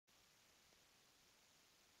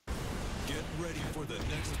ready for the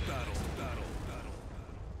next battle.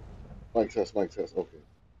 Mic test, okay.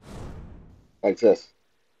 Mic test.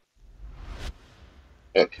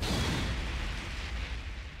 Okay.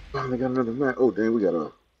 Finally got another match. Oh, damn, we got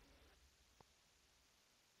a.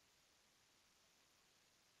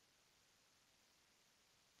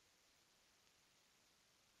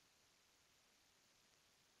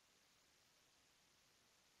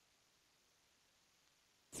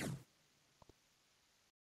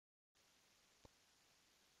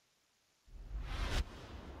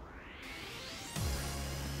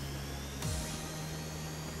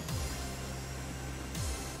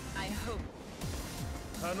 I hope.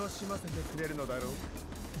 Just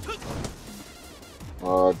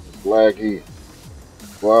laggy.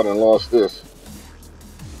 Go out and lost this.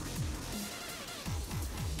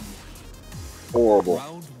 Horrible.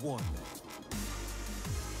 Round one.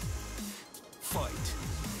 Fight.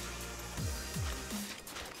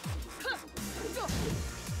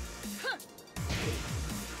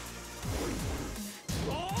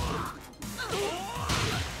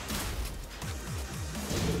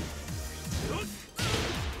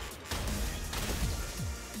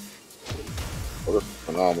 Oh, this is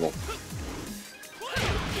phenomenal.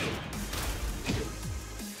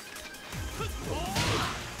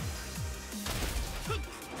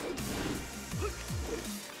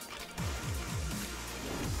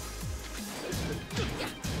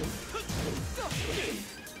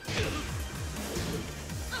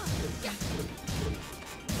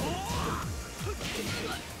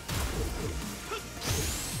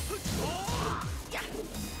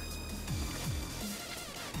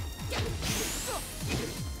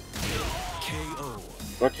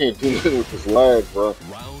 I can't do nothing with this lag, bro.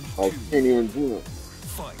 I can't even do it.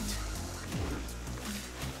 Fight.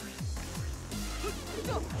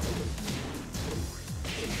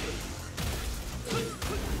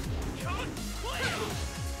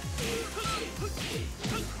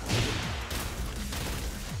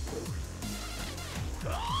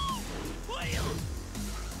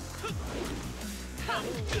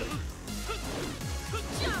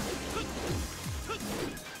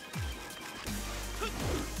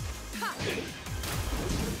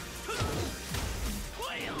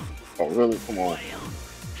 Oh, really? Come on.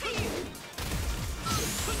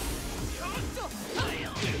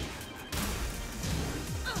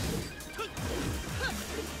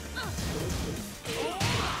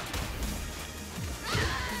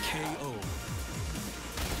 KO.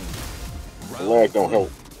 The lag don't help.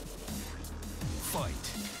 Fight.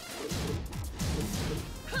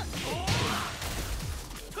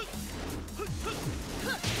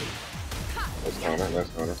 That's counter, that's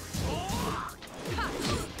counter.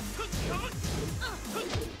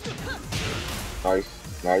 Nice,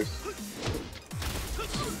 nice.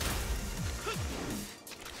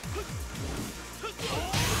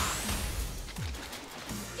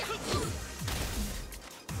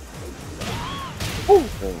 Ooh,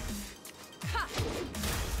 damn.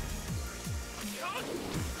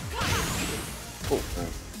 Oh,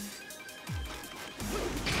 damn.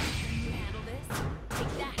 Handle this.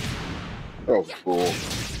 Take that. That was cool.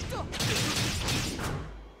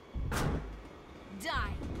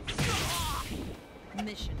 Die.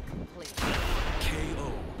 Mission complete.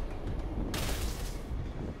 KO.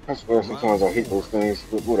 I swear sometimes I hate those things,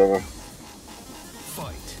 but whatever.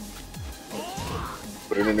 Fight.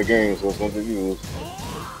 Put it in the game so it's going to be used.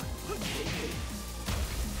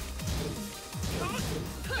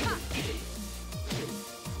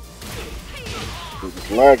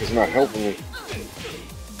 This lag is not helping me.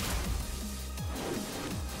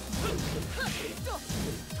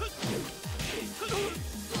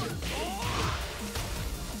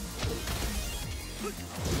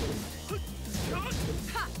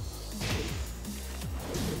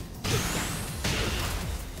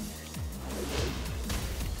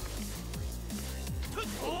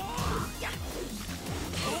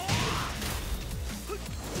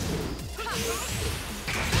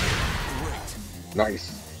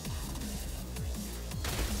 Nice.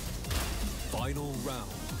 Final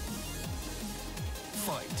round.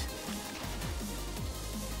 Fight.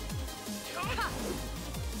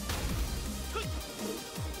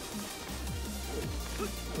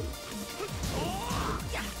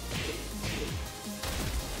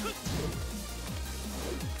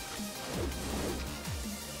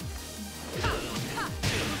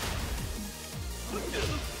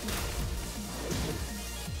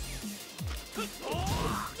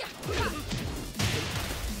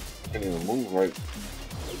 Can't even move right.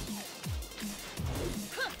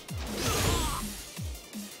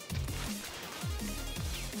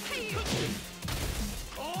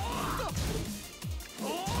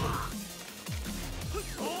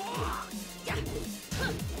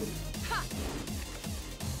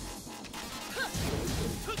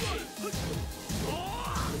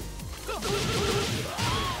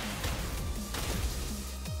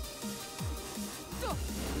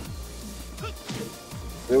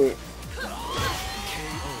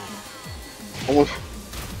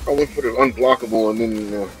 is unblockable, and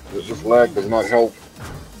then this lag does not help.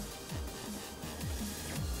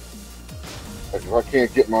 Like if I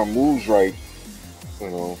can't get my moves right, you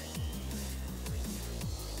know,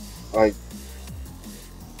 like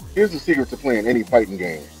here's the secret to playing any fighting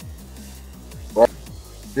game. Right?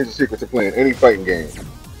 Here's the secret to playing any fighting game.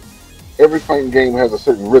 Every fighting game has a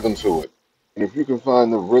certain rhythm to it, and if you can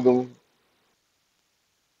find the rhythm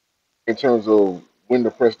in terms of when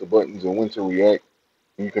to press the buttons and when to react,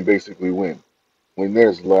 you can basically win. When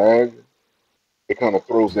there's lag, it kind of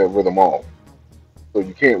throws that rhythm off. So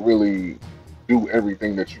you can't really do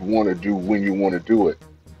everything that you want to do when you want to do it.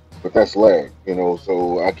 But that's lag, you know.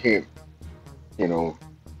 So I can't, you know.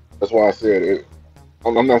 That's why I said it.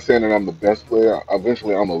 I'm not saying that I'm the best player.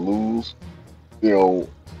 Eventually, I'm gonna lose, you know,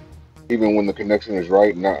 even when the connection is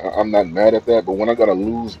right. And I'm not mad at that. But when I gotta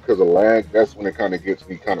lose because of lag, that's when it kind of gets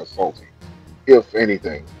me kind of salty, if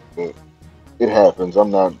anything. But it happens.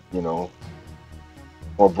 I'm not, you know,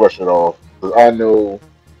 gonna brush it off. But I know,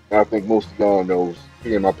 and I think most of y'all knows,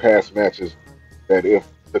 in my past matches, that if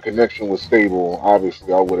the connection was stable,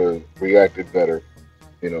 obviously I would have reacted better.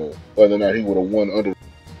 You know, whether or not he would have won under the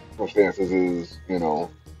circumstances is, you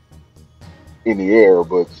know, in the air.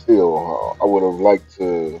 But still, I would have liked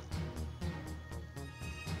to,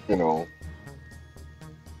 you know,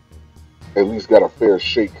 at least got a fair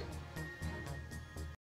shake